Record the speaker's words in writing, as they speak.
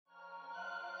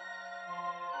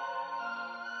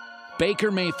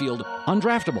Baker Mayfield,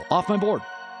 undraftable, off my board.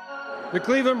 The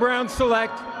Cleveland Browns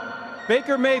select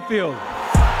Baker Mayfield. What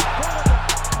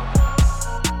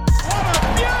a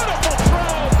beautiful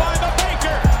throw by the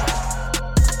Baker!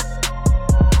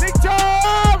 Big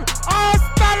Tom!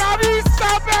 Hasta la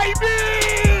vista,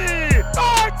 baby!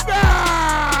 Touchdown!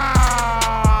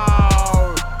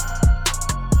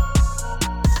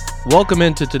 Welcome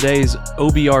into today's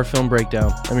OBR Film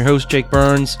Breakdown. I'm your host, Jake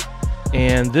Burns,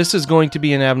 and this is going to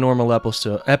be an abnormal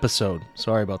episode.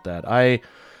 Sorry about that. I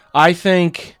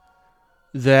think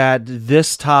that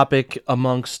this topic,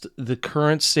 amongst the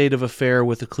current state of affair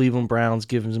with the Cleveland Browns,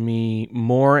 gives me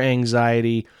more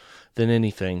anxiety than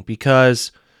anything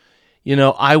because, you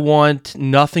know, I want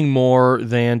nothing more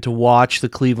than to watch the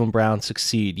Cleveland Browns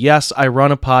succeed. Yes, I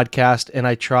run a podcast and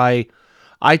I try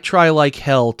like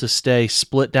hell to stay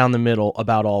split down the middle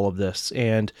about all of this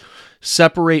and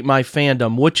separate my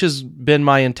fandom, which has been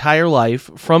my entire life,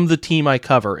 from the team I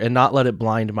cover and not let it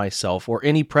blind myself or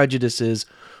any prejudices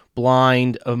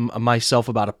blind myself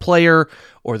about a player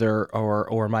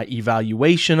or my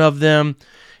evaluation of them.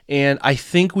 And I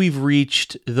think we've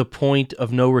reached the point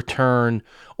of no return,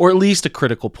 or at least a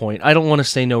critical point. I don't want to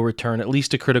say no return, at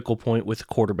least a critical point with the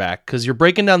quarterback, because you're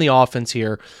breaking down the offense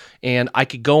here, and I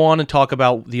could go on and talk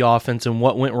about the offense and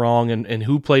what went wrong and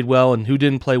who played well and who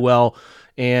didn't play well.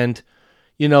 And,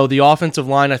 you know, the offensive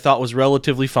line I thought was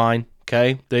relatively fine,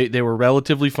 okay? They were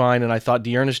relatively fine, and I thought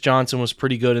D'Ernest Johnson was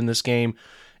pretty good in this game,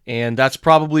 and that's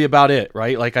probably about it,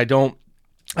 right? Like, I don't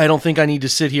think I need to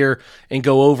sit here and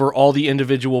go over all the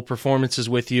individual performances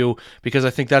with you because I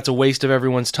think that's a waste of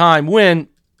everyone's time when,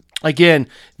 again,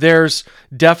 there's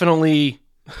definitely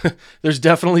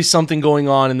something going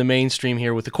on in the mainstream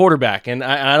here with the quarterback. And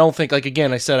I don't think, like,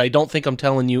 again, I said, I don't think I'm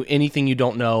telling you anything you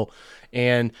don't know.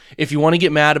 And if you want to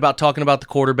get mad about talking about the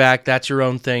quarterback, that's your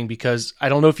own thing, because I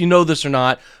don't know if you know this or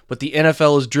not, but the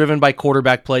NFL is driven by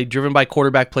quarterback play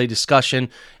discussion,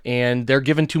 and they're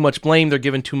given too much blame, they're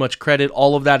given too much credit.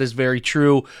 All of that is very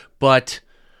true, but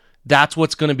that's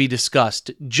what's going to be discussed.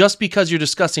 Just because you're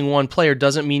discussing one player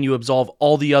doesn't mean you absolve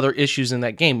all the other issues in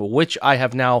that game, which I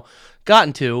have now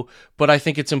gotten to, but I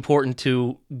think it's important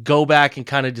to go back and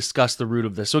kind of discuss the root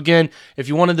of this. So again, if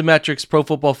you wanted the metrics, Pro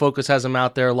Football Focus has them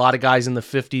out there. A lot of guys in the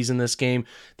 50s in this game.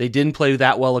 They didn't play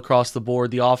that well across the board.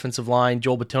 The offensive line,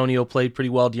 Joel Bitonio played pretty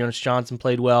well. D'Ernest Johnson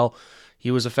played well. He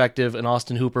was effective, and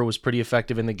Austin Hooper was pretty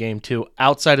effective in the game too.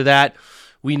 Outside of that,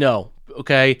 we know,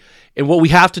 okay? And what we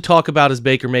have to talk about is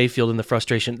Baker Mayfield and the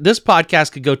frustration. This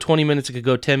podcast could go 20 minutes, it could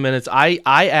go 10 minutes. I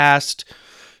asked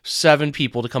 7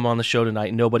 people to come on the show tonight,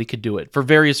 and nobody could do it for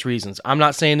various reasons. I'm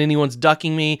not saying anyone's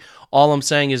ducking me. All I'm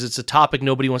saying is it's a topic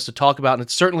nobody wants to talk about, and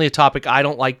it's certainly a topic I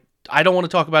don't want to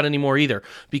talk about anymore either,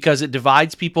 because it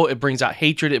divides people, it brings out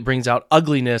hatred, it brings out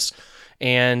ugliness,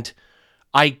 and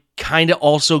I kind of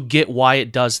also get why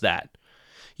it does that.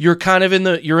 You're kind of in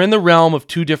the realm of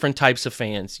two different types of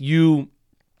fans. You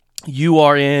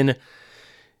are in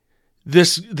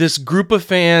this group of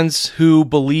fans who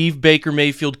believe Baker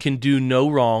Mayfield can do no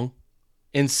wrong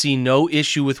and see no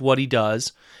issue with what he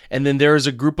does. And then there is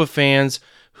a group of fans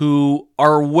who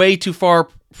are way too far,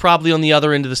 probably on the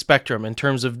other end of the spectrum, in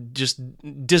terms of just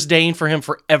disdain for him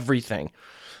for everything.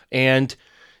 And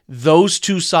those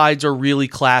two sides are really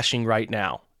clashing right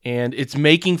now. And it's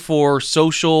making for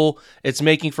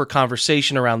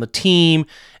conversation around the team,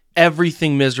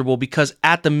 everything miserable, because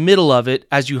at the middle of it,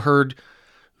 as you heard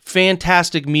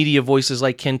fantastic media voices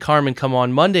like Ken Carman come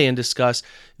on Monday and discuss,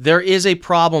 there is a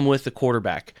problem with the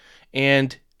quarterback.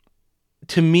 And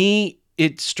to me,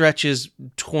 it stretches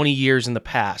 20 years in the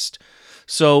past.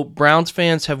 So Browns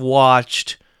fans have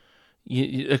watched,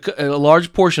 a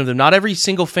large portion of them, not every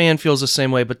single fan feels the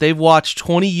same way, but they've watched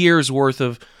 20 years worth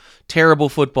of terrible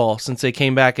football since they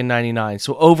came back in 99.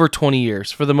 So over 20 years,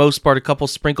 for the most part, a couple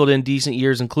sprinkled in decent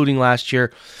years, including last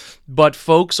year. But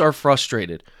folks are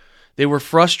frustrated. They were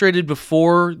frustrated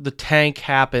before the tank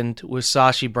happened with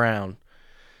Sashi Brown.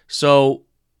 So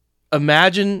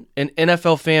imagine an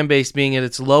NFL fan base being at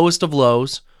its lowest of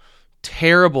lows.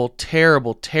 Terrible,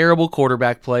 terrible, terrible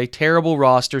quarterback play, terrible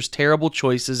rosters, terrible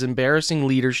choices, embarrassing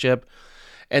leadership.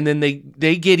 And then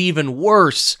they get even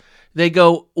worse. They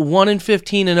go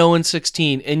 1-15 and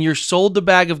 0-16, and you're sold the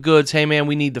bag of goods. Hey, man,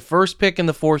 we need the first pick and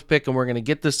the fourth pick, and we're going to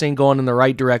get this thing going in the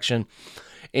right direction.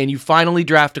 And you finally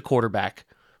draft a quarterback.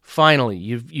 Finally,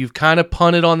 you've kind of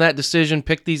punted on that decision,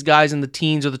 picked these guys in the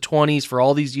teens or the 20s for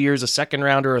all these years, a second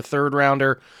rounder, a third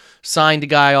rounder, signed a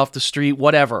guy off the street,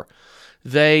 whatever.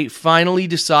 They finally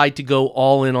decide to go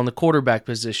all in on the quarterback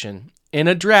position. In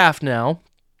a draft now,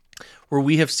 where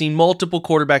we have seen multiple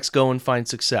quarterbacks go and find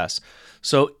success.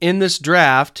 So in this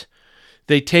draft,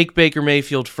 they take Baker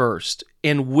Mayfield first.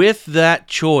 And with that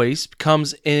choice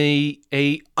comes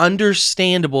a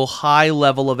understandable high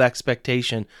level of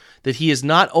expectation that he is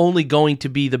not only going to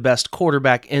be the best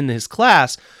quarterback in his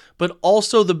class, but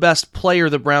also the best player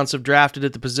the Browns have drafted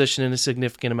at the position in a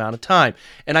significant amount of time.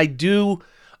 And I do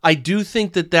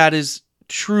think that is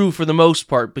true for the most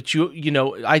part, but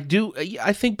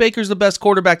I think Baker's the best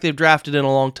quarterback they've drafted in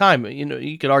a long time.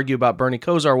 You could argue about Bernie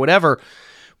Kosar or whatever,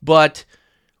 but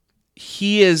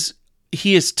he is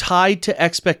tied to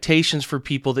expectations for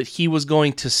people that he was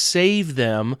going to save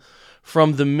them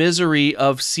from the misery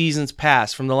of seasons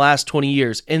past, from the last 20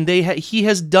 years. And he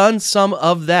has done some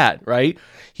of that, right?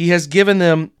 He has given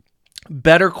them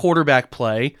better quarterback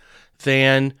play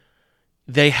than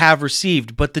they have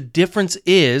received. But the difference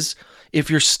is, if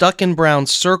you're stuck in Browns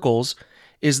circles,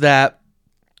 is that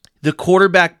the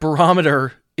quarterback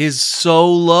barometer is so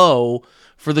low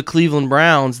for the Cleveland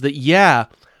Browns that,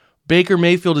 Baker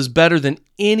Mayfield is better than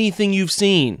anything you've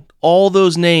seen. All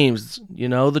those names,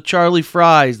 the Charlie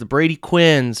Frys, the Brady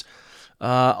Quinns,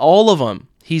 all of them.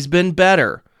 He's been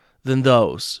better than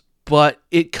those. But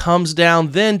it comes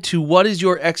down then to what is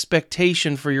your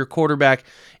expectation for your quarterback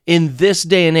in this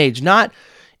day and age. Not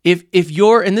if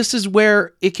you're, and this is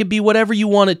where it could be whatever you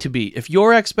want it to be. If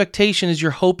your expectation is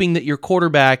you're hoping that your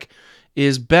quarterback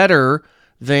is better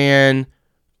than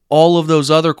all of those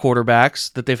other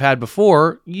quarterbacks that they've had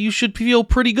before, you should feel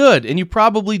pretty good, and you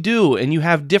probably do, and you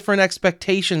have different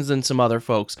expectations than some other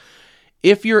folks.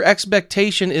 If your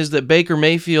expectation is that Baker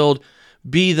Mayfield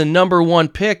be the number one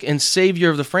pick and savior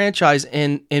of the franchise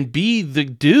and be the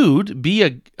dude,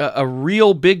 be a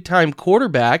real big-time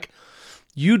quarterback,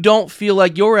 you don't feel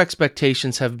like your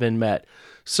expectations have been met.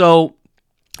 So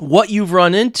what you've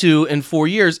run into in 4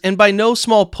 years, and by no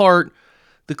small part,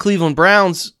 the Cleveland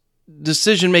Browns'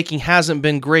 decision-making hasn't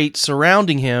been great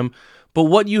surrounding him, but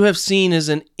what you have seen is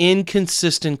an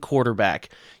inconsistent quarterback.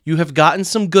 You have gotten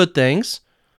some good things.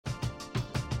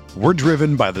 We're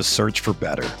driven by the search for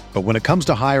better. But when it comes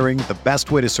to hiring, the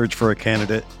best way to search for a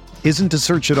candidate isn't to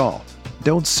search at all.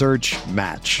 Don't search,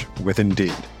 match with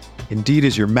Indeed. Indeed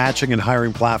is your matching and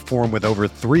hiring platform with over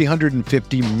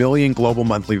 350 million global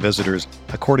monthly visitors,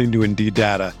 according to Indeed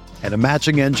data, and a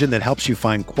matching engine that helps you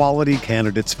find quality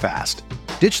candidates fast.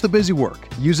 Ditch the busy work.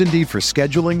 Use Indeed for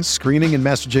scheduling, screening, and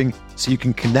messaging so you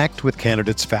can connect with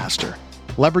candidates faster.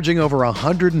 Leveraging over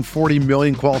 140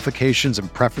 million qualifications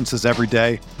and preferences every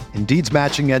day, Indeed's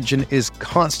matching engine is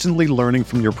constantly learning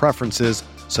from your preferences,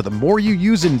 so the more you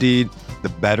use Indeed, the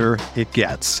better it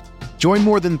gets. Join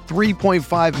more than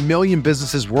 3.5 million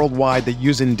businesses worldwide that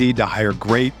use Indeed to hire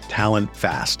great talent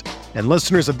fast. And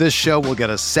listeners of this show will get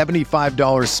a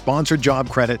 $75 sponsored job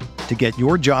credit to get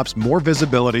your jobs more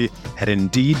visibility at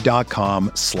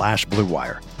Indeed.com/Blue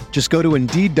Wire. Just go to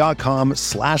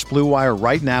Indeed.com/Blue Wire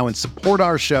right now and support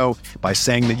our show by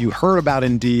saying that you heard about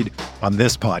Indeed on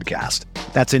this podcast.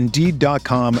 That's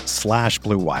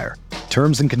Indeed.com/Blue Wire.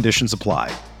 Terms and conditions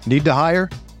apply. Need to hire?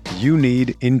 You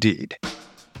need Indeed.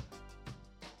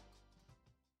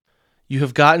 You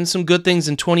have gotten some good things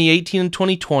in 2018 and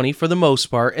 2020 for the most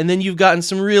part, and then you've gotten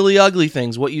some really ugly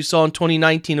things, what you saw in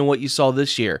 2019 and what you saw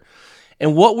this year.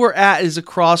 And what we're at is a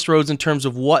crossroads in terms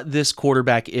of what this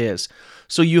quarterback is.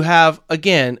 So you have,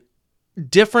 again,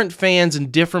 different fans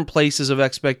in different places of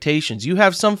expectations. You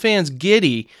have some fans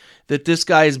giddy that this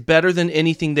guy is better than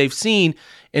anything they've seen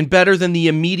and better than the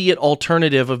immediate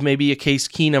alternative of maybe a Case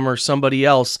Keenum or somebody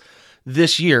else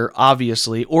this year,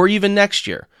 obviously, or even next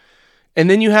year. And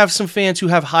then you have some fans who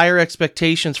have higher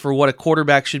expectations for what a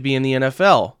quarterback should be in the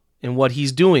NFL and what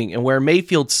he's doing and where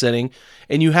Mayfield's sitting,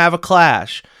 and you have a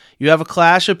clash. You have a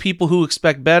clash of people who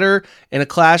expect better and a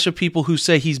clash of people who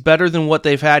say he's better than what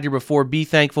they've had here before. Be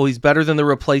thankful he's better than the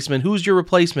replacement. Who's your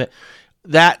replacement?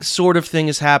 That sort of thing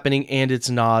is happening, and it's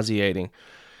nauseating.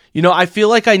 I feel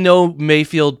like I know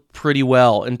Mayfield pretty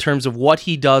well in terms of what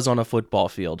he does on a football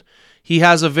field. He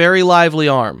has a very lively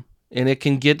arm, and it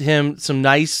can get him some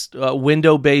nice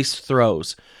window-based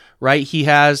throws, right? He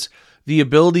has the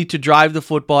ability to drive the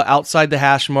football outside the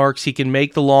hash marks. He can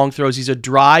make the long throws. He's a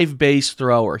drive-based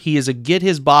thrower. He is a get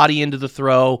his body into the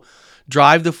throw,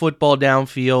 drive the football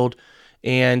downfield,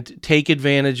 and take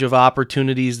advantage of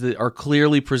opportunities that are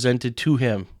clearly presented to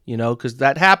him, because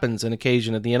that happens on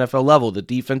occasion at the NFL level. The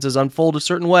defenses unfold a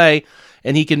certain way,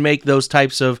 and he can make those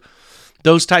types of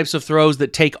throws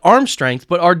that take arm strength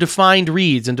but are defined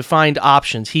reads and defined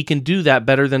options. He can do that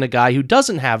better than a guy who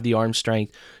doesn't have the arm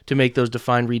strength to make those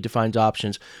defined read, defined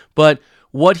options. But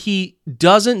what he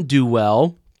doesn't do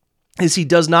well is he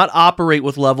does not operate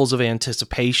with levels of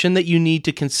anticipation that you need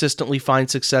to consistently find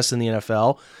success in the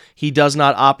NFL. He does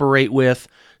not operate with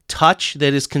touch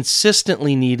that is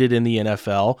consistently needed in the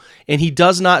NFL, and he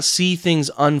does not see things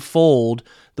unfold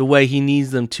the way he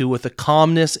needs them to, with a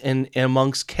calmness and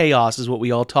amongst chaos, is what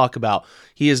we all talk about.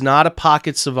 He is not a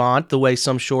pocket savant the way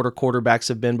some shorter quarterbacks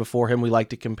have been before him, we like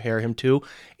to compare him to,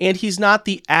 and he's not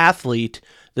the athlete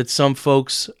that some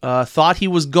folks thought he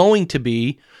was going to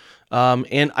be,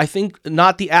 and I think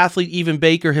not the athlete even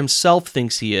Baker himself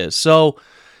thinks he is. So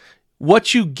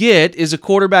what you get is a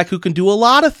quarterback who can do a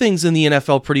lot of things in the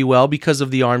NFL pretty well because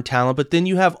of the arm talent, but then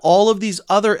you have all of these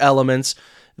other elements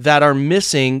that are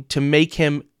missing to make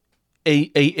him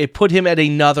put him at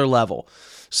another level.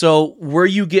 So where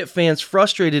you get fans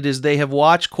frustrated is they have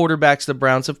watched quarterbacks the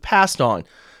Browns have passed on.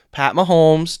 Pat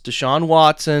Mahomes, Deshaun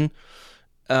Watson,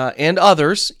 and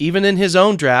others, even in his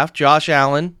own draft, Josh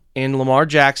Allen and Lamar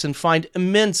Jackson, find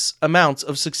immense amounts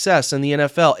of success in the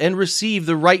NFL and receive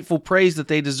the rightful praise that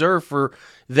they deserve for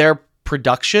their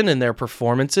production and their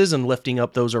performances and lifting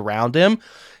up those around him.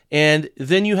 And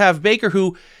then you have Baker,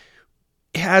 who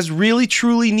has really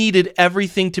truly needed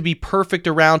everything to be perfect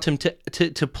around him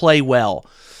to play well.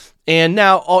 And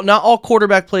now, not all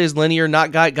quarterback play is linear.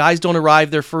 Not guys don't arrive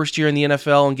their first year in the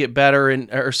NFL and get better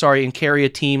and carry a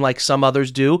team like some others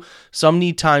do. Some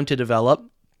need time to develop.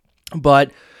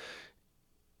 But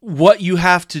what you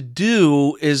have to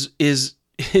do is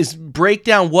break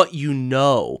down what you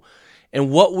know.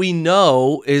 And what we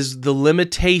know is the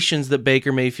limitations that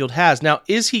Baker Mayfield has. Now,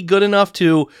 is he good enough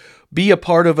to be a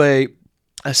part of a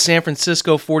San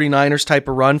Francisco 49ers type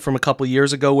of run from a couple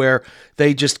years ago where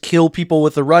they just kill people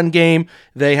with the run game?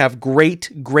 They have great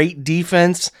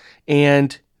defense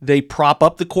and they prop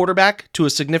up the quarterback to a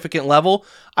significant level.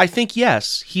 I think,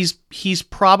 yes, he's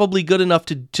probably good enough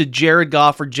to Jared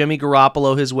Goff or Jimmy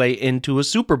Garoppolo his way into a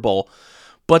Super Bowl.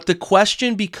 But the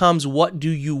question becomes, what do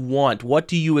you want? What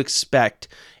do you expect?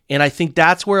 And I think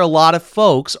that's where a lot of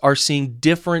folks are seeing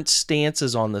different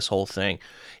stances on this whole thing.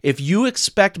 If you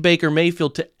expect Baker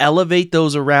Mayfield to elevate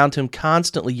those around him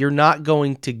constantly, you're not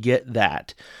going to get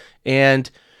that. And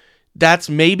that's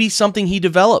maybe something he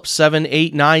develops 7,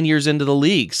 8, 9 years into the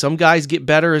league. Some guys get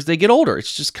better as they get older.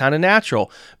 It's just kind of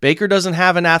natural. Baker doesn't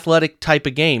have an athletic type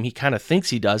of game. He kind of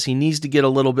thinks he does. He needs to get a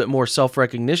little bit more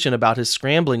self-recognition about his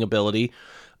scrambling ability,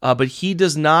 but he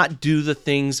does not do the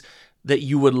things that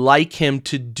you would like him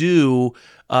to do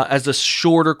as a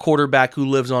shorter quarterback who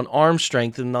lives on arm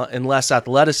strength and less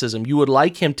athleticism. You would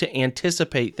like him to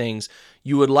anticipate things.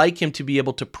 You would like him to be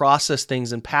able to process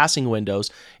things in passing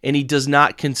windows, and he does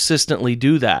not consistently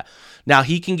do that. Now,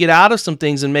 he can get out of some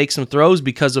things and make some throws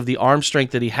because of the arm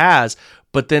strength that he has,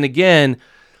 but then again,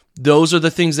 those are the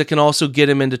things that can also get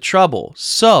him into trouble.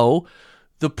 So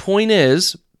the point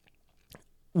is,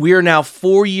 we are now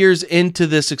 4 years into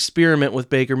this experiment with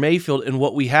Baker Mayfield, and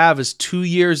what we have is 2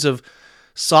 years of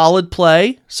solid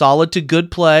play, solid to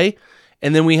good play,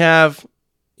 and then we have,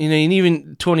 and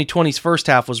even 2020's first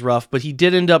half was rough, but he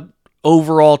did end up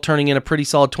overall turning in a pretty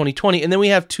solid 2020, and then we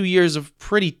have 2 years of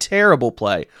pretty terrible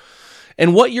play.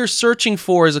 And what you're searching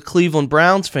for as a Cleveland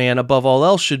Browns fan, above all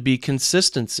else, should be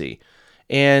consistency.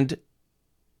 And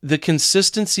the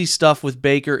consistency stuff with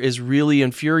Baker is really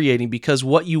infuriating because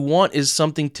what you want is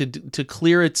something to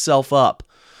clear itself up.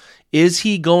 Is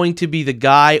he going to be the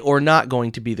guy or not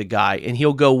going to be the guy? And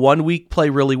he'll go 1 week, play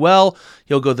really well.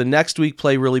 He'll go the next week,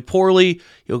 play really poorly.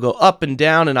 He'll go up and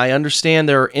down, and I understand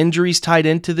there are injuries tied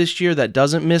into this year. That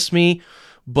doesn't miss me,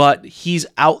 but he's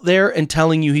out there and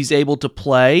telling you he's able to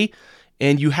play,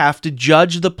 and you have to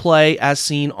judge the play as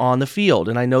seen on the field.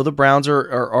 And I know the Browns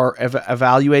are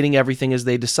evaluating everything as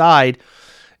they decide,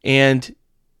 and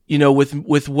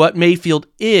with what Mayfield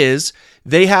is,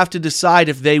 they have to decide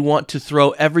if they want to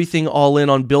throw everything all in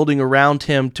on building around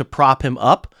him to prop him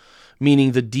up,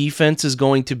 meaning the defense is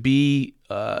going to be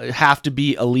have to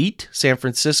be elite, San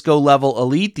Francisco level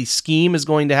elite. The scheme is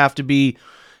going to have to be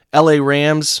LA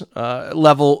Rams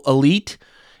level elite,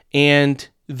 and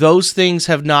those things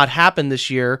have not happened this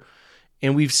year,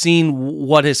 and we've seen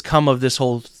what has come of this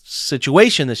whole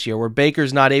situation this year, where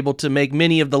Baker's not able to make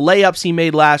many of the layups he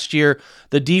made last year.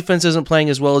 The defense isn't playing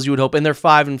as well as you would hope, and they're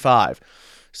 5-5.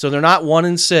 So they're not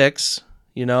 1-6,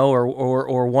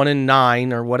 or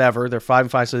 1-9 or whatever. They're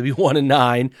 5-5, so they'd be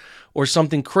 1-9 or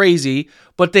something crazy.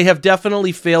 But they have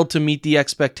definitely failed to meet the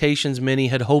expectations many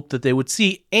had hoped that they would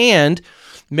see, and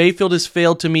Mayfield has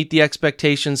failed to meet the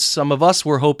expectations some of us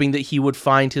were hoping that he would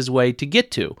find his way to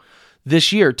get to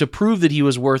this year to prove that he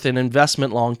was worth an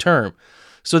investment long term.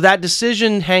 So that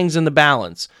decision hangs in the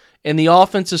balance, and the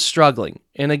offense is struggling.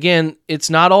 And again, it's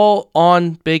not all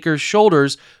on Baker's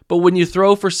shoulders, but when you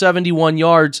throw for 71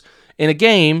 yards in a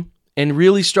game and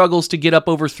really struggles to get up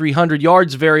over 300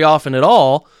 yards very often at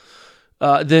all,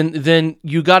 then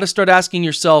you got to start asking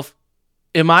yourself,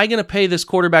 am I going to pay this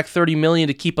quarterback $30 million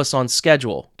to keep us on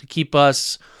schedule, to keep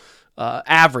us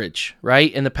average,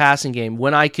 right, in the passing game,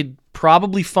 when I could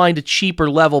probably find a cheaper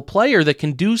level player that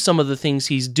can do some of the things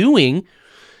he's doing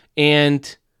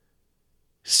and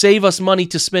save us money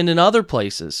to spend in other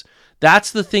places?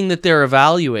 That's the thing that they're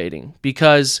evaluating,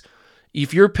 because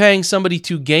if you're paying somebody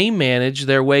to game manage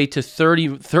their way to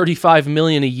 $35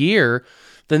 million a year,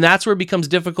 then that's where it becomes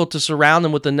difficult to surround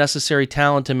them with the necessary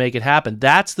talent to make it happen.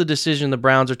 That's the decision the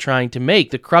Browns are trying to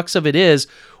make. The crux of it is,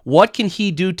 what can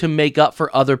he do to make up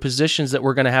for other positions that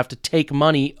we're going to have to take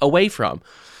money away from?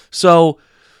 So,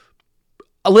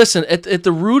 listen, at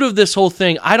the root of this whole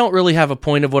thing, I don't really have a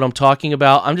point of what I'm talking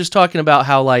about. I'm just talking about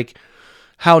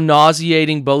how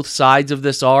nauseating both sides of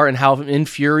this are and how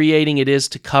infuriating it is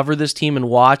to cover this team and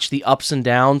watch the ups and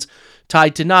downs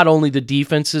tied to not only the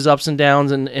defense's ups and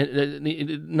downs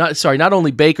not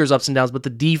only Baker's ups and downs, but the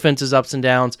defense's ups and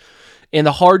downs and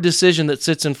the hard decision that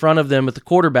sits in front of them at the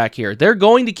quarterback here. They're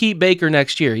going to keep Baker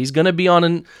next year. He's going to be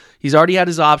he's already had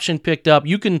his option picked up.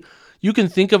 You can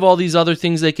think of all these other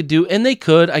things they could do, and they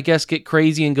could, I guess, get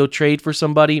crazy and go trade for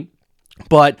somebody,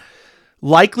 but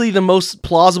likely the most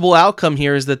plausible outcome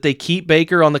here is that they keep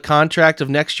Baker on the contract of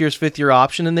next year's fifth-year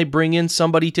option, and they bring in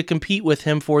somebody to compete with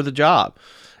him for the job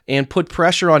and put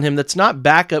pressure on him that's not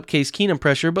backup Case Keenum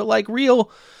pressure, but like real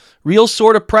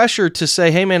sort of pressure to say,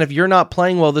 hey, man, if you're not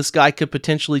playing well, this guy could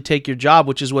potentially take your job,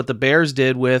 which is what the Bears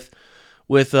did with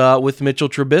Mitchell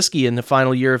Trubisky in the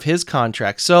final year of his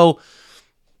contract. So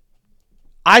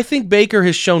I think Baker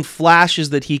has shown flashes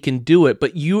that he can do it,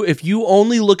 but if you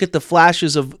only look at the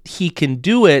flashes of he can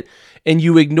do it and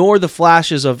you ignore the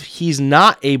flashes of he's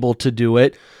not able to do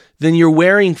it, then you're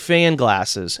wearing fan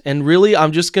glasses. And really,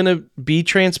 I'm just going to be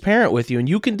transparent with you, and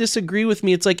you can disagree with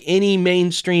me. It's like any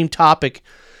mainstream topic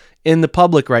in the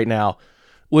public right now,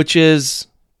 which is,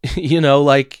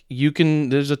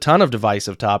 there's a ton of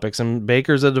divisive topics, and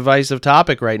Baker's a divisive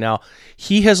topic right now.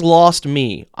 He has lost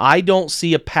me. I don't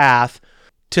see a path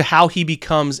to how he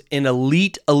becomes an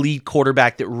elite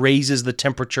quarterback that raises the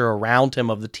temperature around him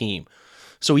of the team.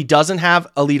 So he doesn't have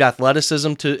elite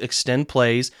athleticism to extend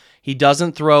plays. He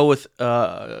doesn't throw with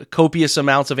copious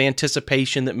amounts of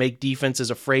anticipation that make defenses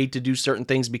afraid to do certain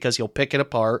things because he'll pick it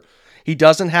apart. He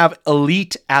doesn't have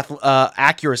elite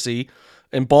accuracy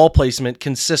and ball placement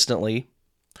consistently.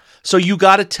 So you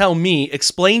got to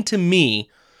explain to me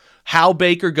how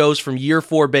Baker goes from year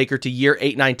 4 Baker to year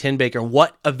 8, 9, 10 Baker, and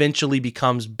what eventually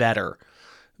becomes better,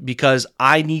 because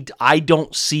I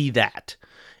don't see that.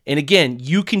 And again,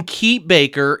 you can keep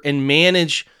Baker and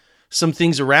manage some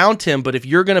things around him, but if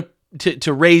you're going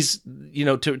to raise,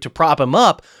 to prop him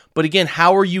up, but again,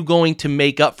 how are you going to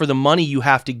make up for the money you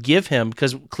have to give him?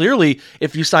 Because clearly,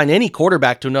 if you sign any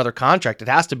quarterback to another contract, it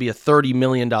has to be a $30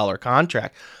 million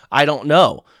contract. I don't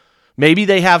know. Maybe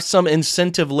they have some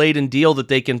incentive-laden deal that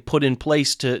they can put in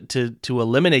place to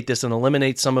eliminate this and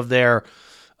eliminate some of their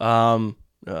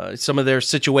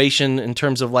situation in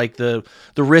terms of like the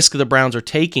risk the Browns are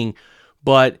taking.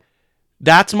 But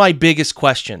that's my biggest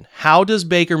question. How does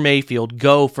Baker Mayfield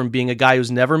go from being a guy who's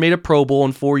never made a Pro Bowl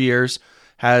in 4 years,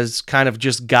 has kind of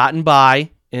just gotten by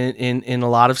in a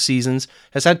lot of seasons,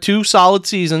 has had 2 solid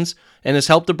seasons, and has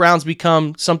helped the Browns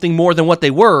become something more than what they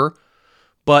were,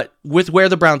 but with where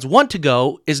the Browns want to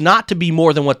go is not to be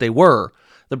more than what they were.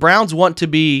 The Browns want to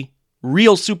be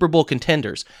real Super Bowl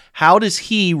contenders. How does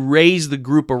he raise the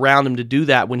group around him to do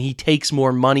that when he takes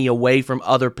more money away from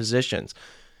other positions?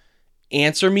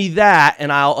 Answer me that,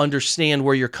 and I'll understand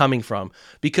where you're coming from.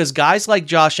 Because guys like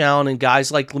Josh Allen and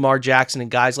guys like Lamar Jackson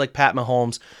and guys like Pat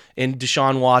Mahomes and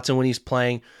Deshaun Watson when he's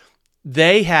playing,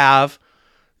 they have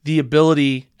the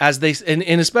ability,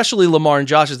 and especially Lamar and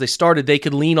Josh, as they started, they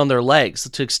could lean on their legs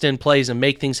to extend plays and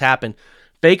make things happen.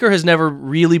 Baker has never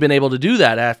really been able to do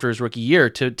that after his rookie year,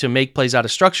 to make plays out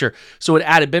of structure. So it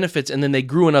added benefits, and then they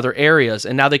grew in other areas.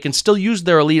 And now they can still use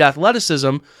their elite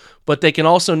athleticism, but they can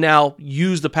also now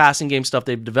use the passing game stuff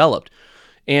they've developed.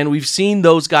 And we've seen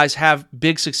those guys have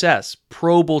big success.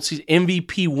 Pro Bowl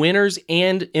MVP winners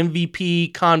and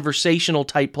MVP conversational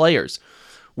type players.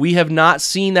 We have not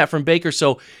seen that from Baker.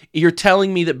 So you're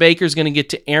telling me that Baker's going to get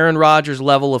to Aaron Rodgers'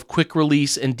 level of quick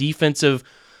release and defensive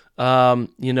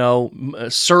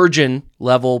surgeon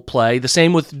level play. The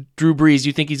same with Drew Brees.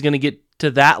 You think he's going to get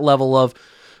to that level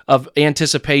of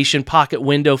anticipation, pocket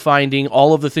window finding,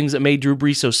 all of the things that made Drew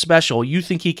Brees so special? You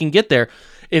think he can get there?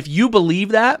 If you believe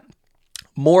that,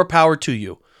 more power to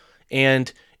you.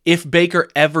 And if Baker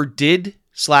ever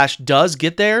does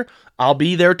get there, I'll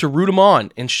be there to root him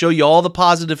on and show you all the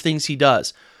positive things he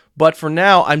does. But for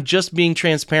now, I'm just being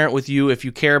transparent with you. If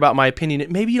you care about my opinion,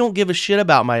 maybe you don't give a shit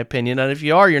about my opinion. And if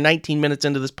you are, you're 19 minutes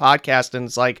into this podcast and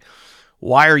it's like,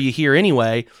 why are you here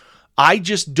anyway? I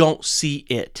just don't see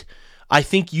it. I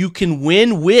think you can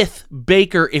win with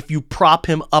Baker if you prop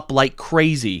him up like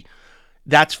crazy.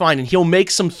 That's fine. And he'll make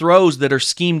some throws that are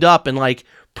schemed up and like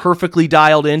perfectly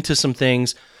dialed into some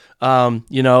things.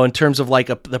 In terms of like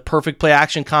the perfect play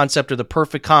action concept or the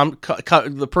perfect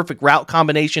the perfect route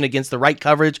combination against the right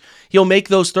coverage, he'll make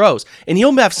those throws. And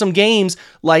he'll have some games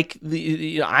like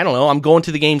I'm going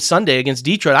to the game Sunday against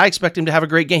Detroit. I expect him to have a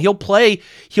great game.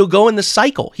 He'll go in the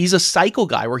cycle. He's a cycle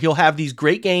guy where he'll have these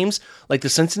great games like the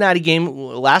Cincinnati game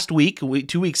last week,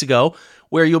 2 weeks ago,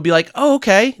 where you'll be like, oh,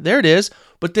 okay, there it is.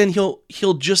 But then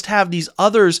he'll just have these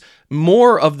others,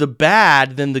 more of the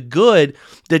bad than the good,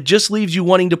 that just leaves you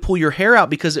wanting to pull your hair out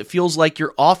because it feels like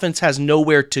your offense has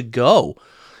nowhere to go.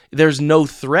 There's no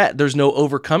threat. There's no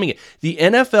overcoming it. The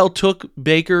NFL took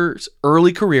Baker's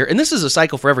early career, and this is a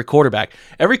cycle for every quarterback.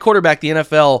 Every quarterback, the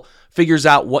NFL figures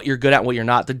out what you're good at and what you're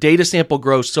not. The data sample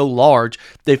grows so large,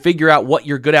 they figure out what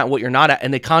you're good at and what you're not at,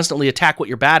 and they constantly attack what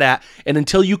you're bad at. And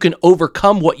until you can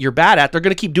overcome what you're bad at, they're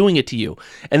going to keep doing it to you.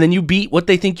 And then you beat what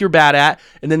they think you're bad at,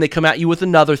 and then they come at you with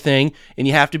another thing, and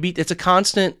you have to beat. It's a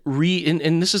constant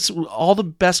and this is all the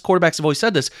best quarterbacks have always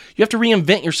said this. You have to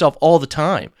reinvent yourself all the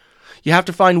time. You have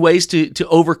to find ways to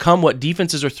overcome what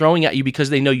defenses are throwing at you because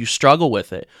they know you struggle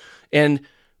with it. And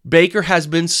Baker has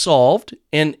been solved,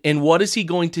 and what is he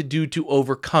going to do to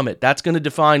overcome it? That's going to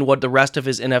define what the rest of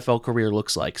his NFL career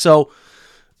looks like. So,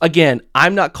 again,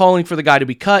 I'm not calling for the guy to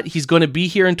be cut. He's going to be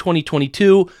here in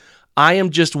 2022. I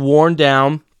am just worn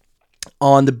down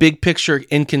on the big picture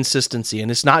inconsistency,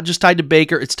 and it's not just tied to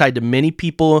Baker. It's tied to many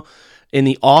people in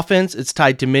the offense. It's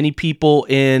tied to many people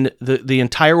in the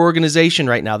entire organization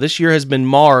right now. This year has been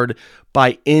marred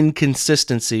by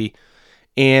inconsistency.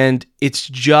 And it's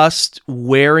just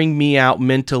wearing me out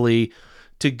mentally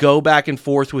to go back and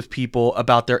forth with people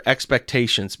about their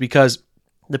expectations, because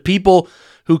the people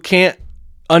who can't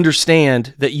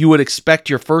understand that you would expect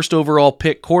your first overall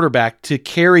pick quarterback to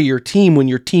carry your team when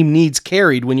your team needs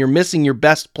carried, when you're missing your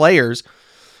best players,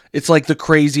 it's like the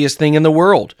craziest thing in the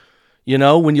world.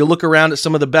 When you look around at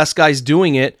some of the best guys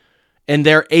doing it and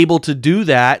they're able to do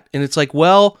that, and it's like,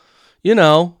 well,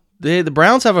 the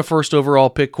Browns have a first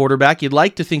overall pick quarterback. You'd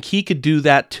like to think he could do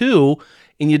that too,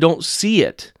 and you don't see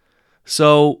it.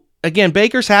 So, again,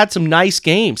 Baker's had some nice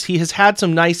games. He has had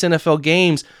some nice NFL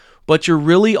games, but you're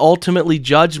really ultimately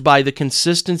judged by the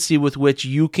consistency with which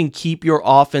you can keep your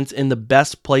offense in the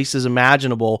best places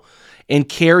imaginable and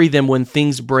carry them when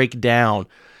things break down.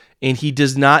 And he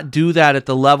does not do that at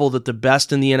the level that the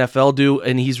best in the NFL do,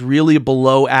 and he's really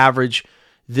below average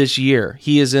this year.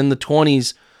 He is in the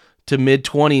 20s to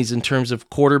mid-20s in terms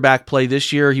of quarterback play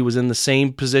this year. He was in the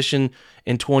same position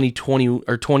in 2020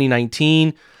 or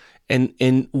 2019.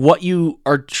 And what you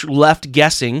are left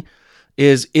guessing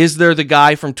is there the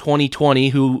guy from 2020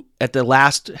 who at the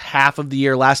last half of the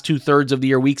year, last 2/3 of the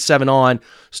year, week 7 on,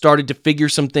 started to figure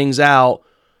some things out,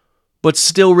 but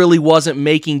still really wasn't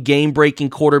making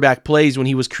game-breaking quarterback plays when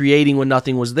he was creating when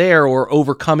nothing was there, or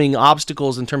overcoming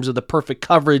obstacles in terms of the perfect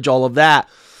coverage, all of that.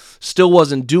 Still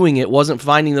wasn't doing it, wasn't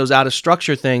finding those out of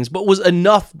structure things, but was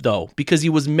enough though, because he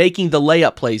was making the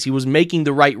layup plays, he was making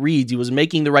the right reads, he was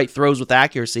making the right throws with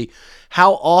accuracy.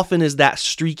 How often is that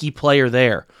streaky player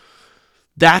there?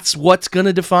 That's what's going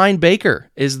to define Baker,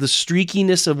 is the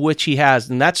streakiness of which he has,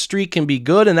 and that streak can be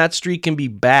good and that streak can be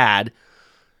bad.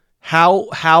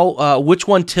 Which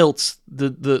one tilts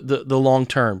the long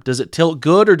term? Does it tilt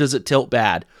good or does it tilt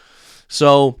bad?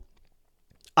 So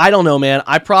I don't know, man.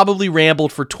 I probably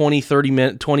rambled for 20, 30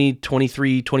 minutes, 20,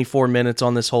 23, 24 minutes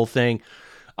on this whole thing.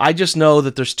 I just know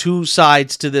that there's two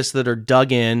sides to this that are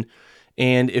dug in,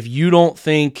 and if you don't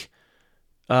think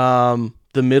the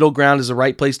middle ground is the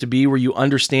right place to be, where you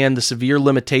understand the severe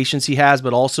limitations he has,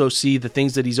 but also see the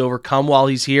things that he's overcome while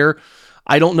he's here,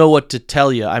 I don't know what to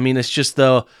tell you. I mean, it's just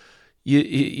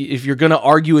if you're going to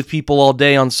argue with people all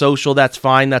day on social, that's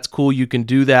fine. That's cool. You can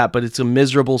do that, but it's a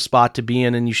miserable spot to be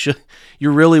in, and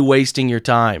you're really wasting your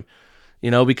time,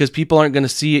 because people aren't going to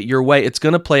see it your way. It's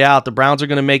going to play out. The Browns are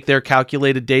going to make their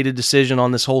calculated data decision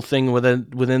on this whole thing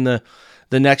within the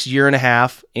next year and a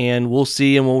half, and we'll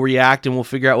see, and we'll react, and we'll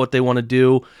figure out what they want to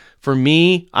do. For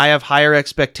me, I have higher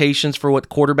expectations for what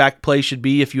quarterback play should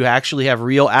be if you actually have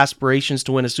real aspirations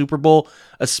to win a Super Bowl,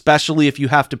 especially if you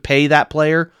have to pay that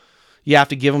player. You have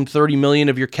to give them $30 million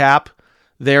of your cap.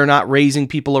 They're not raising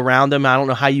people around them. I don't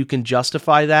know how you can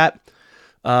justify that.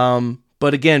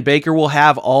 But again, Baker will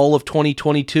have all of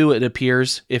 2022, it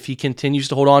appears, if he continues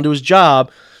to hold on to his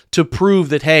job, to prove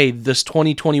that, hey, this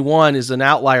 2021 is an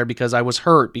outlier because I was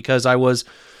hurt, because I was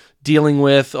dealing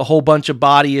with a whole bunch of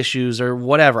body issues or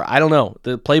whatever. I don't know.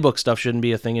 The playbook stuff shouldn't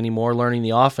be a thing anymore, learning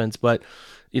the offense, but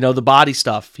the body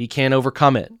stuff, he can't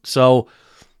overcome it. So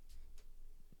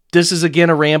this is again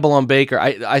a ramble on Baker.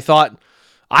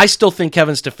 I still think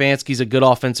Kevin Stefanski's a good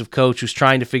offensive coach who's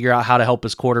trying to figure out how to help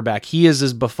his quarterback. He is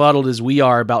as befuddled as we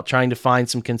are about trying to find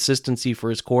some consistency for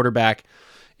his quarterback.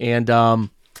 And,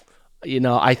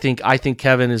 I think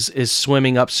Kevin is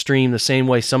swimming upstream the same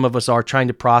way some of us are, trying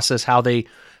to process how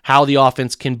the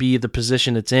offense can be the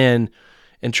position it's in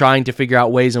and trying to figure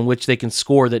out ways in which they can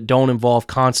score that don't involve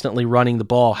constantly running the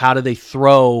ball. How do they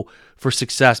throw for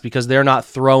success? Because they're not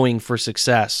throwing for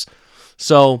success.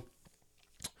 So,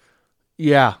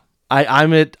 yeah,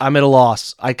 I'm at a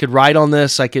loss. I could write on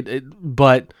this,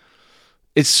 but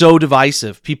it's so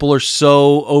divisive. People are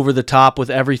so over the top with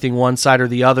everything, one side or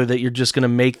the other, that you're just going to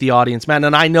make the audience mad.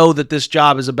 And I know that this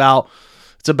job is about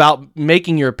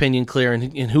making your opinion clear,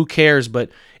 and who cares, but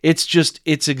it's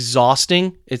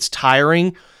exhausting, it's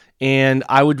tiring, and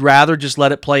I would rather just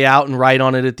let it play out and write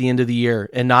on it at the end of the year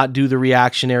and not do the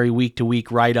reactionary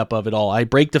week-to-week write-up of it all. I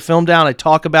break the film down, I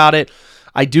talk about it.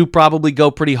 I do probably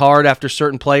go pretty hard after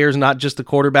certain players, not just the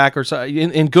quarterback, or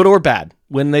in good or bad,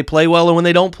 when they play well and when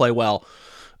they don't play well.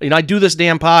 I do this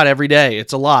damn pod every day.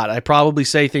 It's a lot. I probably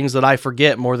say things that I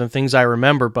forget more than things I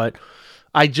remember, but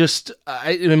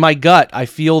in my gut, I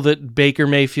feel that Baker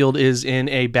Mayfield is in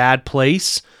a bad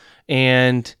place,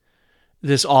 and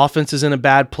this offense is in a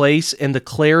bad place, and the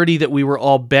clarity that we were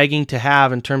all begging to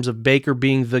have in terms of Baker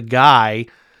being the guy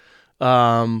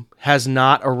has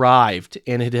not arrived,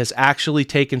 and it has actually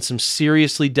taken some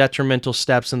seriously detrimental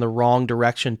steps in the wrong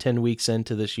direction 10 weeks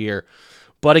into this year.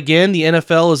 But again, the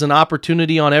NFL is an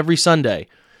opportunity on every Sunday.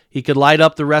 He could light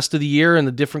up the rest of the year and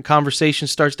the different conversation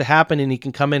starts to happen, and he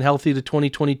can come in healthy to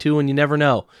 2022, and you never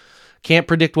know. Can't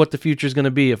predict what the future is going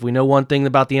to be. If we know one thing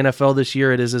about the NFL this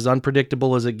year, it is as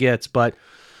unpredictable as it gets. But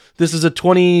this is a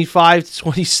 25 to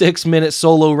 26 minute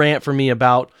solo rant for me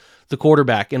about the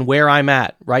quarterback and where I'm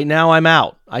at. Right now I'm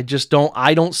out. I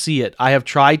don't see it. I have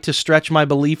tried to stretch my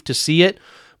belief to see it,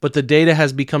 but the data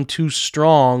has become too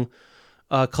strong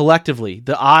collectively.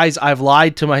 I've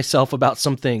lied to myself about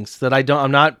some things that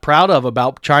I'm not proud of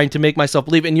about trying to make myself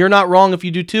believe. And you're not wrong if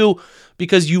you do too,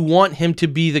 because you want him to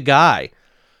be the guy.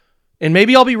 And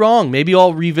maybe I'll be wrong. Maybe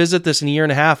I'll revisit this in a year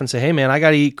and a half and say, hey man, I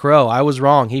got to eat crow. I was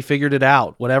wrong. He figured it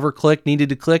out. Whatever click needed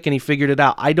to click and he figured it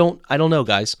out. I don't know,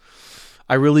 guys.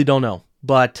 I really don't know.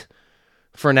 But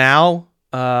for now,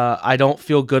 I don't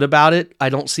feel good about it. I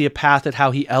don't see a path at how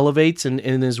he elevates and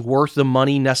is worth the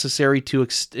money necessary to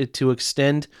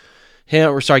extend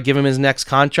him, give him his next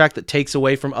contract that takes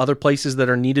away from other places that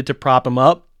are needed to prop him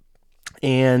up.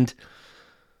 And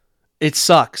it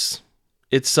sucks.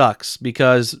 It sucks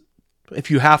because if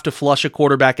you have to flush a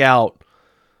quarterback out,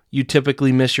 you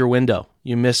typically miss your window.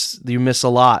 You miss a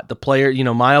lot. The player,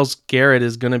 Myles Garrett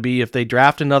is going to be, if they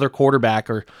draft another quarterback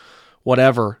or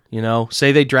whatever,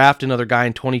 say they draft another guy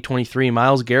in 2023,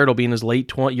 Myles Garrett will be in his late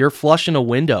 20s. You're flushing a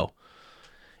window.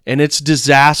 And it's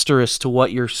disastrous to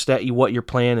what your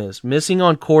plan is. Missing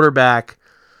on quarterback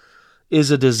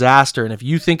is a disaster. And if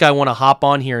you think I want to hop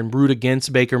on here and root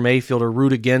against Baker Mayfield or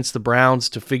root against the Browns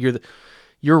to figure that,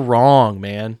 you're wrong,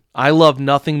 man. I love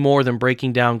nothing more than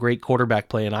breaking down great quarterback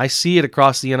play, and I see it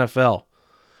across the NFL.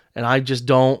 And I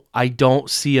don't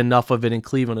see enough of it in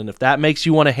Cleveland. And if that makes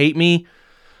you want to hate me,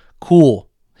 cool.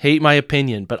 Hate my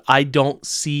opinion, but I don't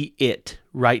see it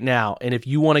right now. And if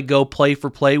you want to go play for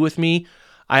play with me,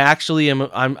 I actually am.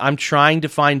 I'm trying to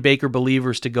find Baker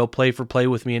believers to go play for play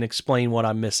with me and explain what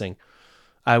I'm missing.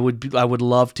 I would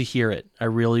love to hear it. I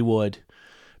really would.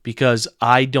 Because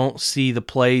I don't see the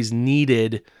plays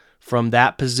needed from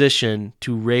that position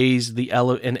to raise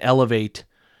and elevate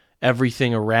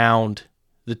everything around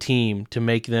the team to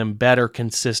make them better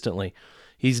consistently.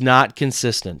 He's not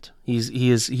consistent. He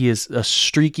is a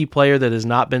streaky player that has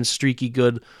not been streaky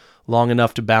good long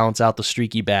enough to balance out the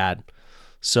streaky bad.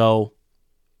 So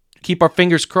keep our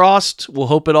fingers crossed. We'll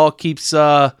hope it all keeps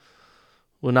hope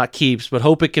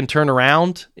it can turn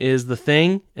around is the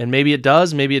thing. And maybe it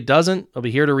does, maybe it doesn't. I'll be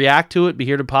here to react to it, be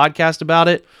here to podcast about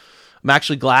it. I'm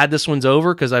actually glad this one's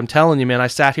over because I'm telling you, man, I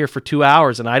sat here for 2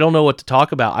 hours and I don't know what to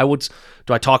talk about.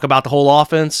 Do I talk about the whole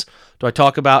offense? Do I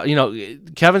talk about,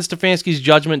 Kevin Stefanski's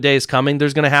judgment day is coming.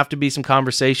 There's going to have to be some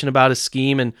conversation about his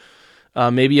scheme and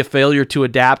maybe a failure to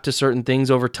adapt to certain things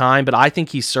over time. But I think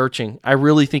he's searching. I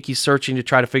really think he's searching to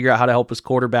try to figure out how to help his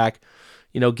quarterback,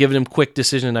 giving him quick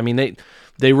decision. I mean,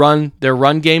 Their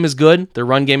run game is good. Their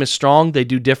run game is strong. They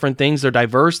do different things. They're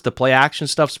diverse. The play action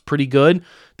stuff's pretty good.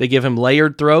 They give him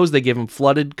layered throws. They give him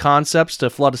flooded concepts to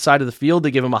flood a side of the field.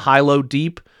 They give him a high-low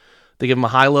deep. They give him a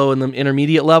high-low in the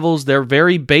intermediate levels. They're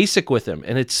very basic with him,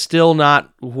 and it's still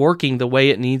not working the way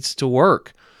it needs to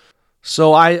work.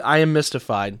 So I am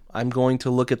mystified. I'm going to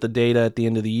look at the data at the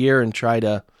end of the year and try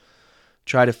to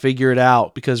figure it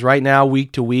out, because right now,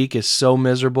 week to week, is so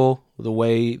miserable the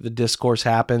way the discourse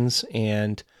happens,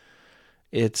 and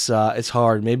it's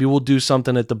hard. Maybe we'll do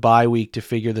something at the bye week to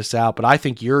figure this out, but I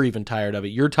think you're even tired of it.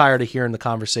 You're tired of hearing the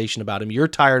conversation about him. You're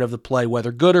tired of the play,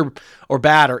 whether good or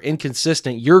bad or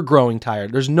inconsistent. You're growing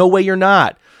tired. There's no way you're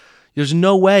not. There's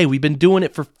no way. We've been doing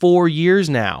it for 4 years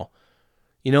now.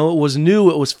 You know, it was new,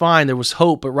 it was fine, there was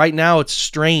hope, but right now it's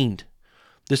strained.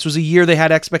 This was a year they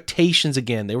had expectations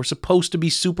again. They were supposed to be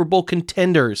Super Bowl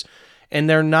contenders, and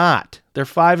they're not. They're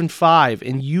 5-5,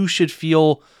 and you should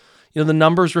feel, the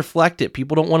numbers reflect it.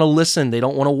 People don't want to listen. They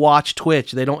don't want to watch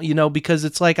Twitch. They don't, because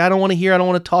it's like, I don't want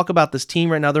to talk about this team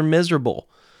right now. They're miserable.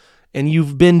 And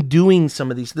you've been doing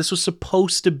some of these. This was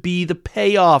supposed to be the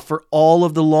payoff for all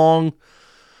of the long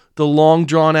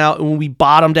drawn out, and when we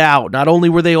bottomed out. Not only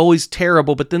were they always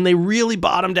terrible, but then they really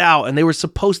bottomed out, and they were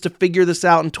supposed to figure this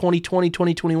out in 2020,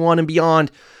 2021, and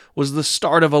beyond was the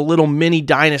start of a little mini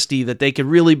dynasty that they could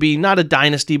really be, not a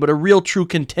dynasty, but a real true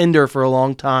contender for a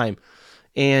long time.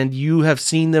 And you have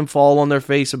seen them fall on their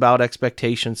face about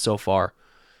expectations so far.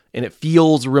 And it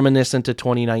feels reminiscent to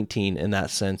 2019 in that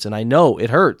sense. And I know it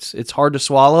hurts. It's hard to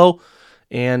swallow.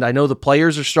 And I know the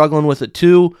players are struggling with it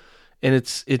too. And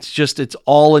it's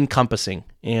all encompassing,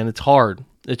 and it's hard.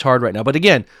 It's hard right now. But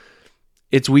again,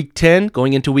 it's week 10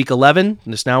 going into week 11.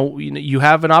 And it's now, you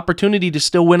have an opportunity to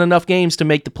still win enough games to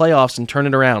make the playoffs and turn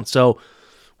it around. So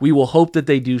we will hope that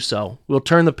they do so. We'll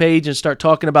turn the page and start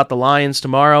talking about the Lions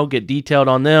tomorrow, get detailed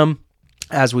on them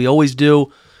as we always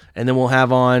do. And then we'll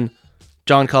have on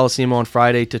John Colosimo on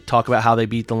Friday to talk about how they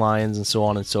beat the Lions and so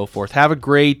on and so forth. Have a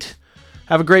great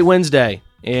Wednesday.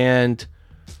 And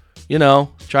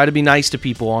try to be nice to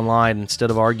people online instead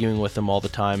of arguing with them all the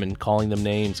time and calling them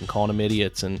names and calling them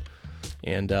idiots and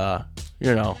I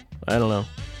don't know.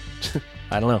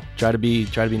 I don't know. Try to be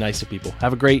nice to people.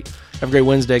 Have a great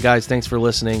Wednesday, guys. Thanks for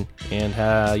listening, and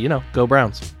go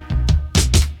Browns.